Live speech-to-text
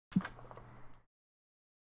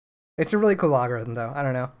It's a really cool algorithm, though. I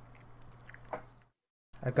don't know.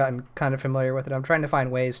 I've gotten kind of familiar with it. I'm trying to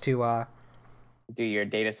find ways to do your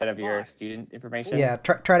data set of your student information. yeah,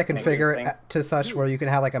 try to Make weird configure it things. to such where you can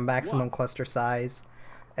have like a maximum cluster size,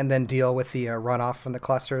 and then deal with the runoff from the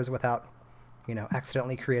clusters without, you know,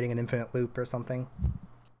 accidentally creating an infinite loop or something.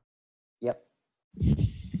 Yep.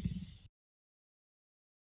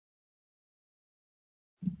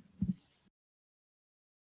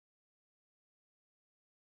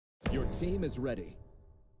 Your team is ready.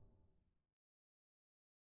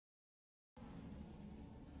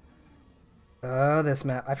 Oh, this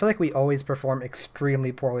map. I feel like we always perform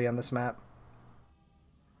extremely poorly on this map.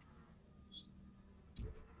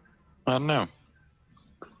 I don't know.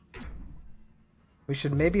 We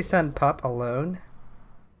should maybe send Pup alone.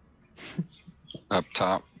 Up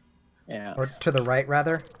top. Yeah. Or to the right,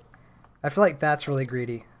 rather. I feel like that's really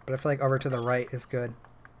greedy, but I feel like over to the right is good.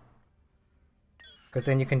 Because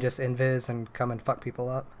then you can just invis and come and fuck people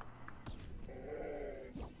up.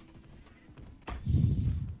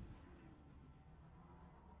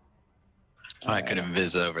 I could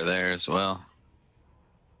invis over there as well.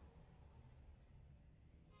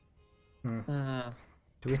 Do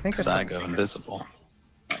we think Because I go invisible.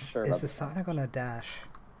 Not sure is about Asana gonna dash?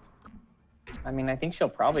 I mean, I think she'll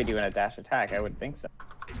probably do a dash attack. I would think so.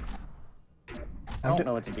 I don't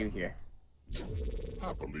know what to do here.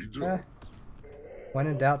 Happily do. When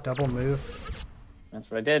in doubt, double move. That's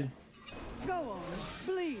what I did. Go on,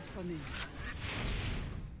 bleed for me.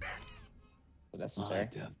 Necessary. I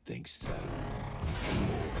don't think so.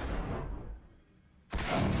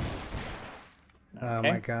 Oh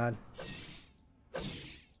my god.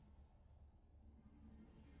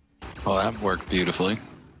 Well, that worked beautifully.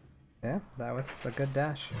 Yeah, that was a good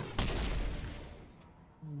dash.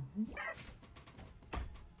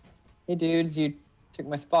 Hey dudes, you took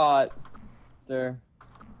my spot. Sir.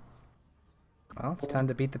 Well, it's time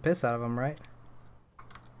to beat the piss out of him, right?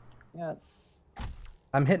 Yeah, it's...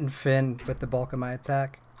 I'm hitting Finn with the bulk of my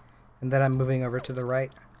attack, and then I'm moving over to the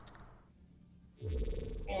right.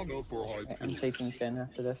 Honor for high I'm chasing Finn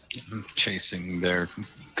after this. Chasing their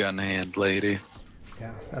gun hand lady.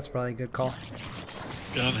 Yeah, that's probably a good call.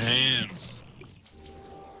 Gun hands.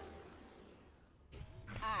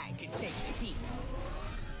 I can take the heat.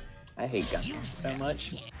 I hate guns so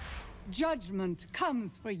much. Judgment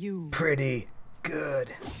comes for you. Pretty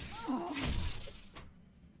good. Oh,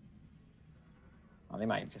 they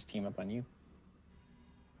might just team up on you.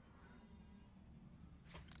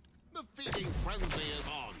 The feeding frenzy is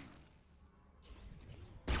on.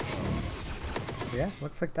 Yeah,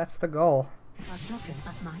 looks like that's the goal. A token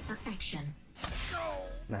of my affection.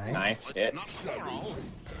 Nice. Nice hit.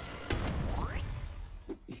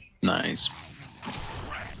 Nice.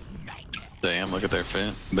 Damn, look at their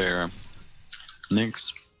fit. Their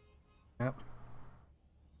Nyx. Yep.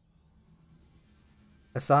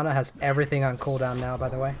 Asana has everything on cooldown now, by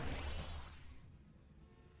the way.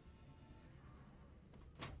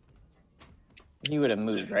 He would have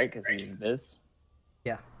moved, right? Because he's this.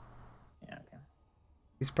 Yeah. Yeah, okay.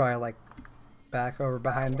 He's probably like back over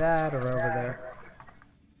behind that or over there.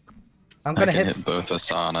 I'm I gonna can hit. hit both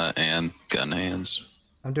Asana and gun hands.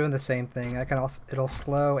 I'm doing the same thing. I can also it'll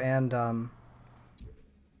slow and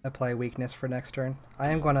apply weakness for next turn.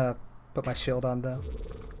 I am gonna put my shield on though.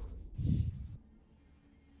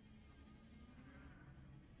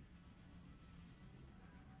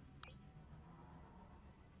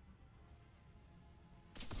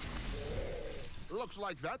 Looks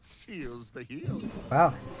like that seals the heel.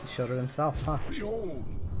 Wow, he shielded himself, huh? Behold,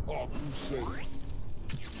 our crusade.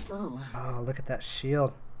 Oh, look at that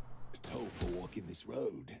shield. The toll for walking this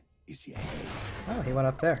road is your head. Oh, he went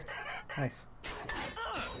up there. Nice.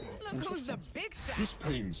 Look who's the big shot. This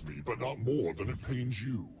pains me, but not more than it pains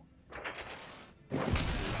you.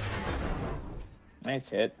 Nice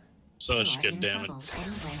hit. Such good damage.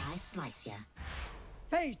 Anywhere I slice ya.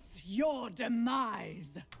 Face your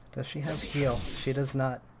demise. Does she have heal? She does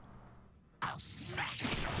not. I'll smash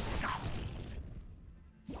your skulls.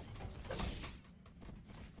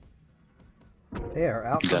 They are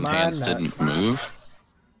out for Gun my hands nuts. didn't move.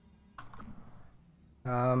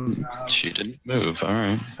 She didn't move,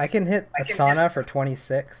 alright. I can hit Asana for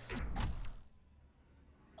 26.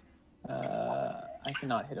 I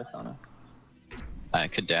cannot hit Asana. I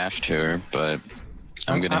could dash to her, but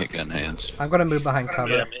I'm gonna hit gun hands. I'm gonna move behind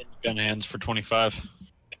cover. Yeah, I'm hitting gun hands for 25.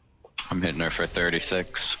 I'm hitting her for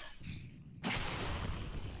 36.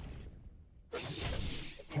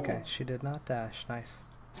 Okay, she did not dash. Nice.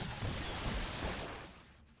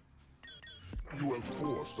 You have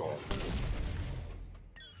forced our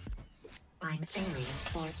I'm aiming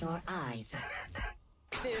for your eyes.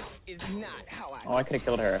 This is not how I. Oh, I could have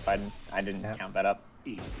killed her if I didn't Yep. count that up.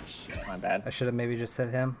 Easy shot. My bad. I should have maybe just hit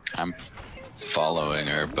him. I'm following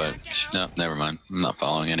her, but no, never mind. I'm not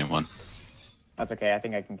following anyone. That's okay. I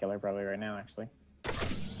think I can kill her probably right now, actually.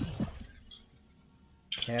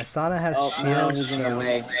 Yeah, Sana has Oh, no, shield. he's in the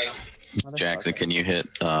way. Jackson, can you hit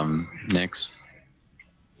Nyx?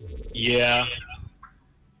 Yeah.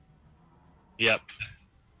 Yep.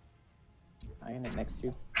 I can hit next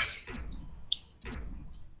to.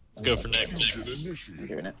 Let's go for Nick. Fusion I'm initiated.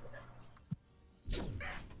 doing it.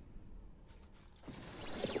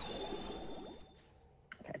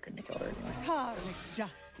 Okay, I couldn't have killed her anyway. Karmic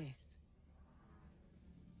justice.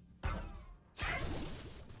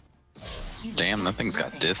 Damn, that thing's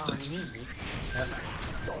got distance.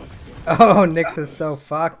 Oh, Nyx is so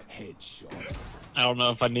fucked. Headshot. I don't know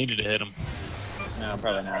if I needed to hit him. No,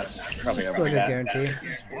 probably not. Probably Still over a good that. guarantee.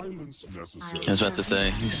 Is violence necessary? I was about to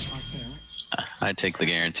say, I take the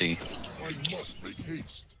guarantee. I must make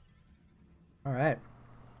haste. All right.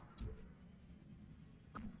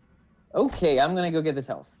 Okay, I'm gonna go get this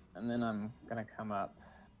health, and then I'm gonna come up.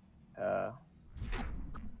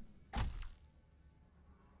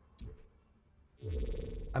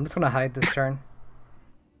 I'm just gonna hide this turn.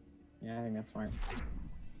 Yeah, I think that's smart.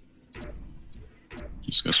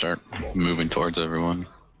 Just gonna start moving towards everyone.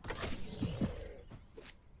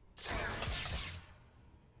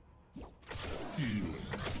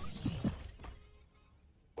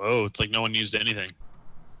 Whoa, it's like no one used anything.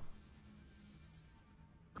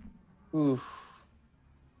 Oof.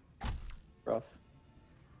 Rough.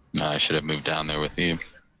 No, I should have moved down there with you.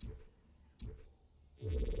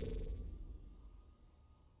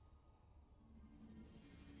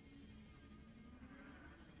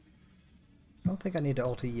 I don't think I need to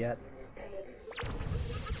ulti yet.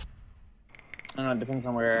 I don't know, it depends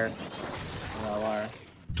on where we all are.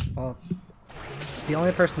 Well, the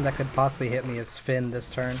only person that could possibly hit me is Finn this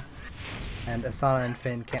turn. And Asana and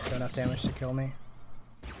Finn can't do enough damage to kill me.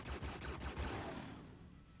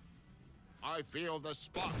 I feel the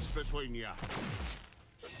spots between you.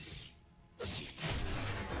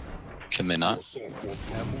 Can they not? Assault will be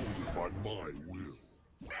molded by my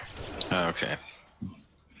will. Oh, okay.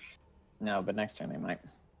 No, but next turn they might.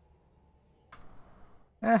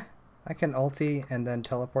 I can ulti and then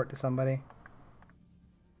teleport to somebody.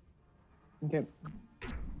 Okay.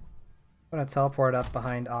 I'm gonna teleport up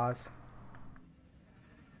behind Oz.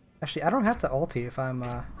 Actually, I don't have to ulti if I'm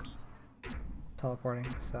teleporting,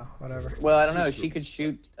 so whatever. Well, I don't know. She could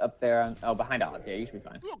shoot up there on. Oh, behind Oz. Yeah, you should be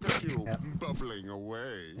fine. Look at you, Yep. bubbling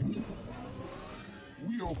away.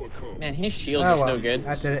 We overcome. Man, his shields Oh are well, so good.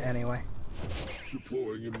 I did it anyway.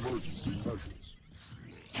 Deploying emergency measures.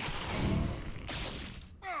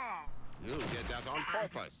 You did that on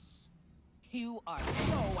purpose. You are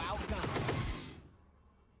so outgunned.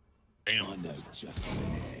 Damn. I know just where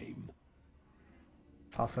to aim.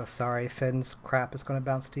 Also, sorry, Finn's crap is gonna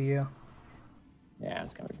bounce to you. Yeah,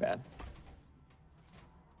 it's gonna be bad.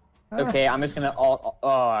 It's Ah. okay. I'm just gonna alt. Oh,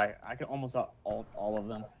 I can almost alt all of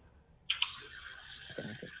them.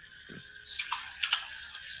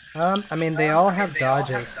 I mean, they all have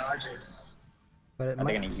dodges, but it Are they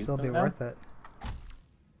might gonna use still them be now? worth it.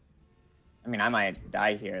 I mean, I might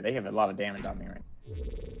die here. They have a lot of damage on me right now.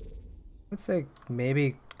 I'd say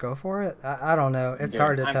maybe go for it. I don't know. It's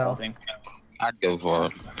hard to I'm tell. ulting. I'd go for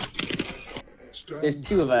it. There's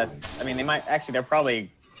two of us. I mean, they might actually. They'll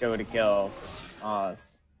probably go to kill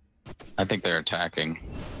Oz. I think they're attacking.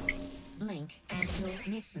 Blink and you'll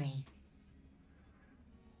miss me.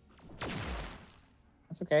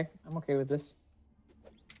 That's okay. I'm okay with this.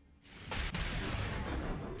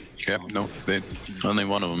 Yep, nope. Only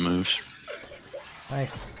one of them moves.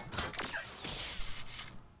 Nice.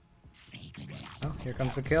 Say goodnight. Oh, here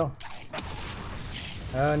comes the kill.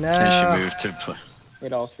 Oh And no! she moved to play.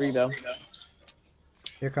 Hit all three though.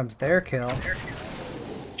 Here comes their kill.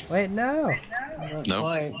 Wait, no! Nope.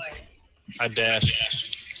 Why? I dashed.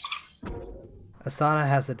 Asana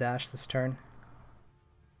has a dash this turn.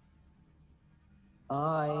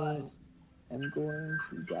 I am going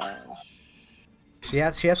to dash. She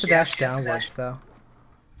has to dash downwards though.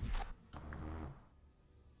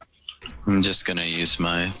 I'm just gonna use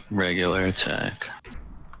my regular attack.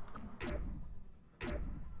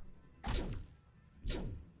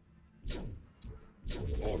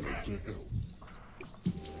 Honored to help.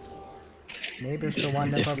 Maybe she'll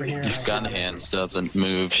wind up over here. If Gun Hands doesn't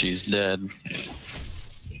move, she's dead.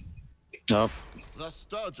 Nope. The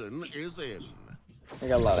sturgeon is in. They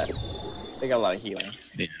got a lot of. They got a lot of healing.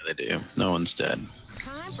 Yeah, they do. No one's dead.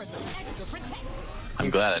 Time for some extra protection. I'm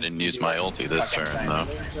glad I didn't use my ulti this turn, though.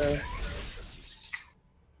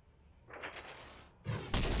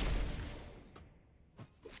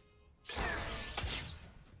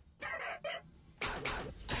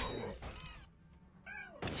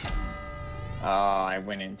 Oh, I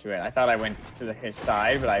went into it. I thought I went to his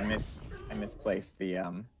side, but I misplaced the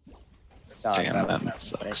dodge. Damn, was that a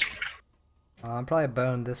sucks. mistake. I'm probably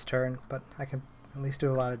boned this turn, but I can at least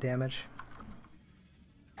do a lot of damage.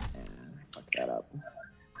 Yeah, I fucked that up.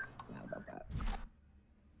 How about that?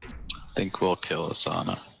 I think we'll kill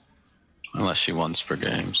Asana. Unless she wants for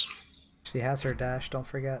games. She has her dash, don't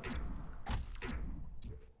forget.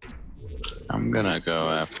 I'm gonna go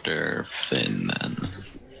after Finn then.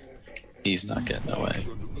 He's not getting away.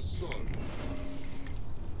 Under the sun.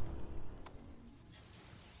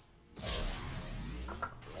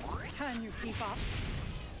 Can you keep up?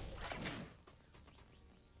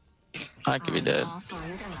 I could be I'm dead. all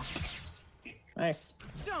fired up. Nice.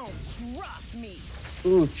 Don't rough me.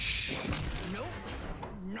 Ooch. Nope,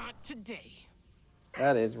 not today.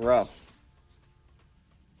 That is rough.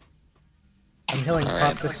 I'm healing the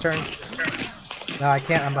Alright. pup this turn. No, I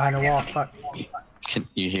can't. I'm behind a wall. Fuck. Can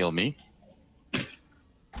you heal me?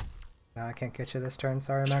 No, I can't get you this turn.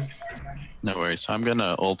 Sorry, man. No worries. I'm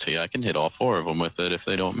gonna ulti. I can hit all 4 of them with it if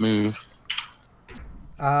they don't move.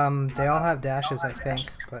 They all have dashes, I think,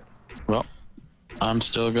 but Well, I'm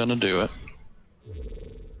still gonna do it.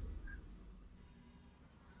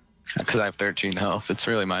 Because I have 13 health. It's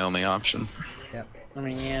really my only option. I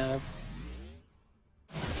mean, yeah.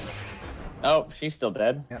 Oh, she's still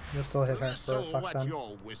dead. yeah, you'll still hit her for a So fuck wet ton.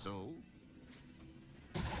 your whistle.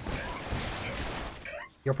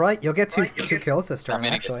 You'll get two kills this I'm turn,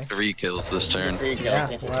 gonna actually. get 3 kills this turn. 3 Yeah.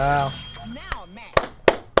 kills. Yeah. Wow. Now, Matt.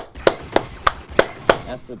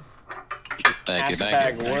 That's a Thank you, hashtag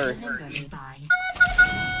thank you. worth. Remember me by.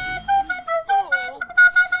 Oh,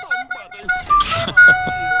 somebody save my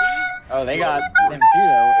Oh, they got them too,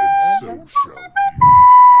 though. ears. So shall we.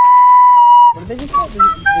 What did they just get?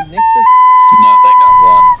 Did Nick just... No, they got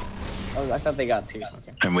 1. Oh, I thought they got 2.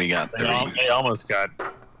 Okay. And we got 3. They almost got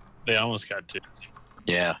 2.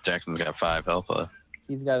 Yeah, Jackson's got 5 health left.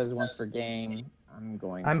 He's got his once per game.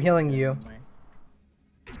 I'm healing you. anyway.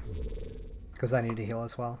 Because I need to heal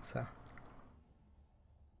as well, so.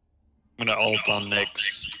 I'm gonna ult on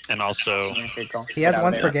Nyx and also Yeah, good call. He has Get out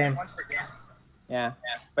once of per there. game. Yeah,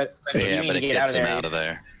 but Yeah, you need but to it get out gets of him there. out of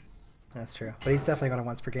there. That's true. But he's definitely going to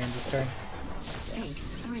once per game this turn. Take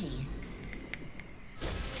 3.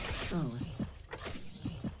 Both.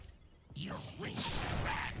 You wish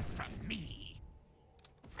that from me.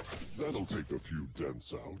 That'll take a few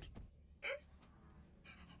dents out.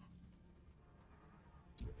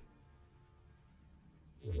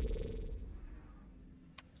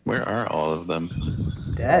 Where are all of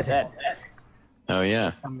them? Dead. Dead. Oh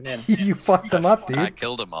yeah, Coming in. You fucked them up, I dude.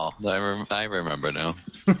 killed them all. I remember now.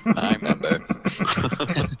 I remember.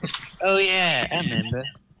 Oh yeah, I remember.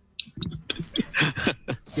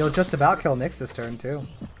 You'll just about kill Nyx this turn, too.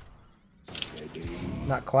 Steady.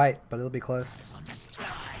 Not quite, but it'll be close.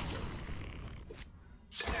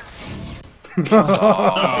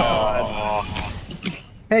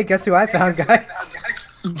 Hey, guess who I found, guys?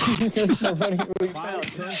 Somebody we found.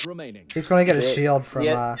 turns remaining. He's going to get a Yeah, shield from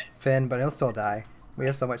yeah. Finn, but he'll still die. We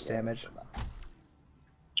have so much damage.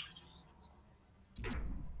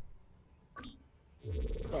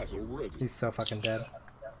 Battle ready. He's so fucking dead.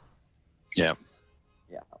 Yep.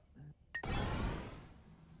 Yeah.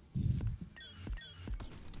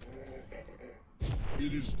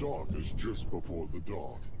 It is darkest just before the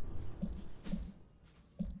dawn.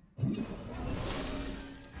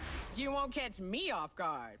 You won't catch me off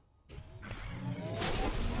guard.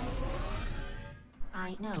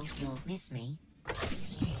 I know you'll miss me.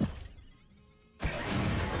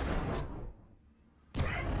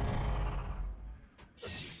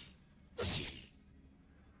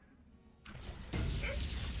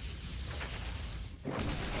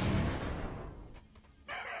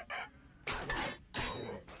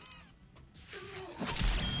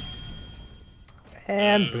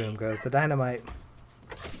 And boom goes the dynamite.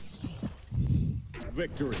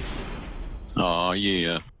 Victory. Oh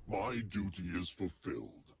yeah. My duty is fulfilled.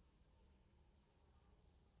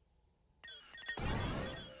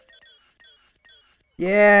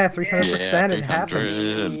 Yeah, 300%. Yeah, It happened.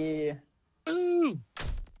 300. Yeah. Ooh.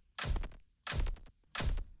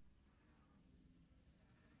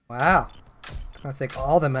 Wow. I'll take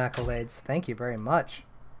all the accolades. Thank you very much.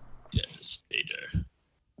 Devastator.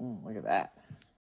 Look at that.